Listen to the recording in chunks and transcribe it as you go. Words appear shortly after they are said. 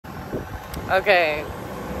Okay,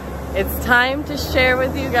 it's time to share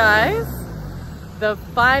with you guys the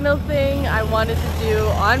final thing I wanted to do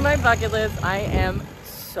on my bucket list. I am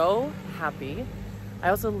so happy. I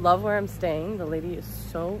also love where I'm staying. The lady is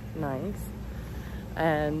so nice.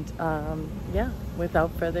 And yeah,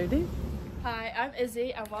 without further ado. Hi, I'm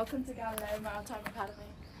Izzy and welcome to Galileo Maritime Academy.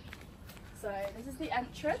 So this is the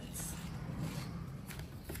entrance.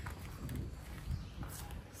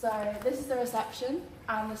 So this is the reception,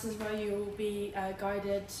 and this is where you will be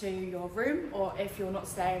guided to your room, or if you're not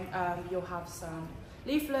staying, you'll have some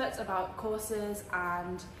leaflets about courses,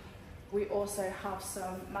 and we also have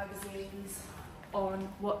some magazines on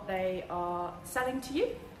what they are selling to you,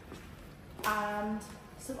 and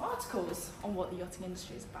some articles on what the yachting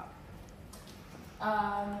industry is about.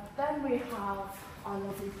 Then we have our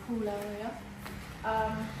lovely pool area.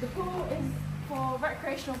 The pool is for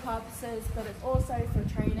recreational purposes, but it's also for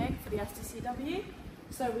training for the STCW.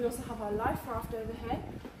 So we also have our life raft over here.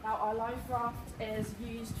 Now our life raft is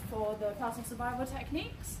used for the personal survival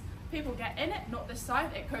techniques. People get in it, not this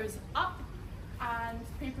side, it goes up, and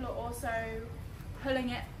people are also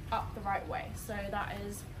pulling it up the right way. So that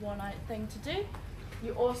is one thing to do.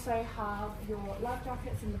 You also have your life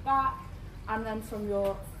jackets in the back, and then from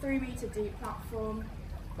your 3-meter deep platform,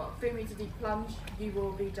 well, 3-meter deep plunge, you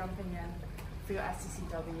will be jumping in for your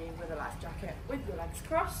STCW with a life jacket with your legs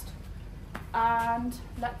crossed. And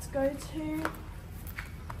let's go to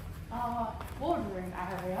our boardroom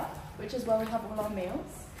area, which is where we have all our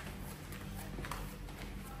meals.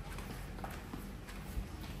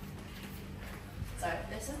 So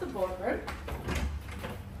this is the boardroom.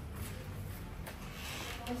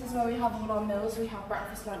 This is where we have all our meals. We have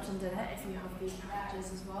breakfast, lunch and dinner if you have these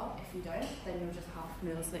packages as well. If you don't, then you'll just have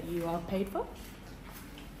meals that you are paid for.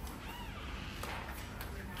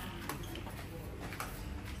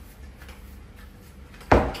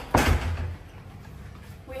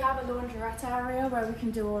 We have a laundrette area where we can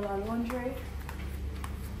do all our laundry.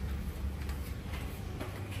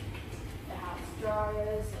 It has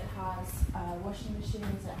dryers, it has washing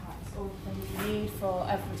machines, it has all the things you need for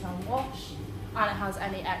every time wash, and it has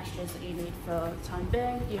any extras that you need for the time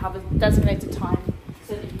being. You have a designated time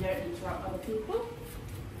so that you don't interrupt other people.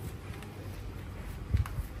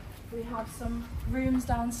 We have some rooms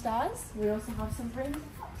downstairs. We also have some rooms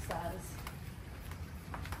upstairs.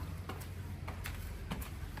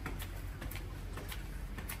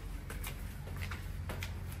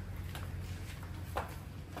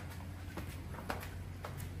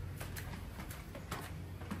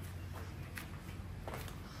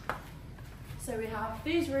 So we have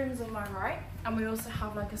these rooms on my right, and we also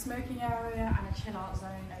have like a smoking area and a chill out zone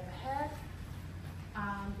over here.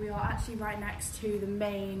 And we are actually right next to the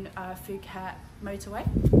main Phuket motorway.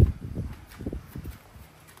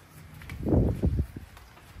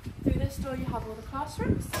 Through this door you have all the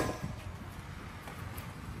classrooms.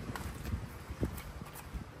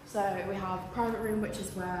 So we have a private room, which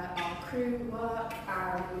is where our crew work,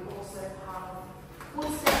 and we also have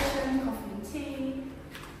water station, coffee and tea.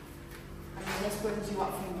 And then this brings you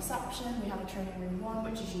up from reception. We have a training room 1,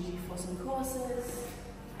 which is usually for some courses.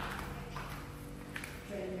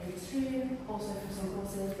 Training room 2, also for some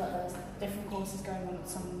courses, but there's different courses going on at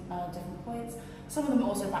some different points. Some of them are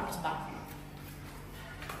also back to back.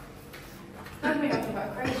 Then we have the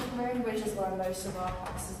recreation room, which is where most of our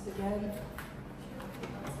classes begin.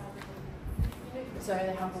 So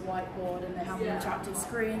they have a whiteboard and they have an interactive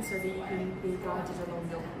screen so that you can be guided along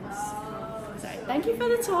your course. So thank you for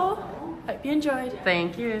the tour. Hope you enjoyed.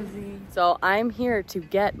 Thank you, Izzy. So I'm here to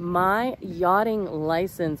get my yachting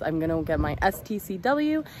license. I'm gonna get my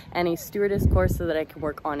STCW and a stewardess course so that I can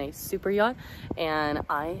work on a super yacht. And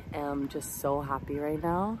I am just so happy right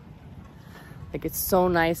now. Like, it's so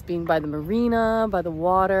nice being by the marina, by the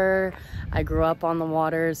water. I grew up on the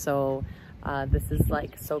water, so this is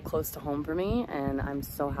like so close to home for me, and I'm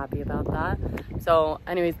so happy about that. So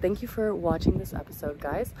anyways, thank you for watching this episode,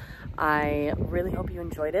 guys. I really hope you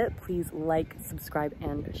enjoyed it. Please like, subscribe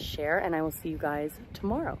and share, and I will see you guys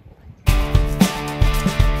tomorrow.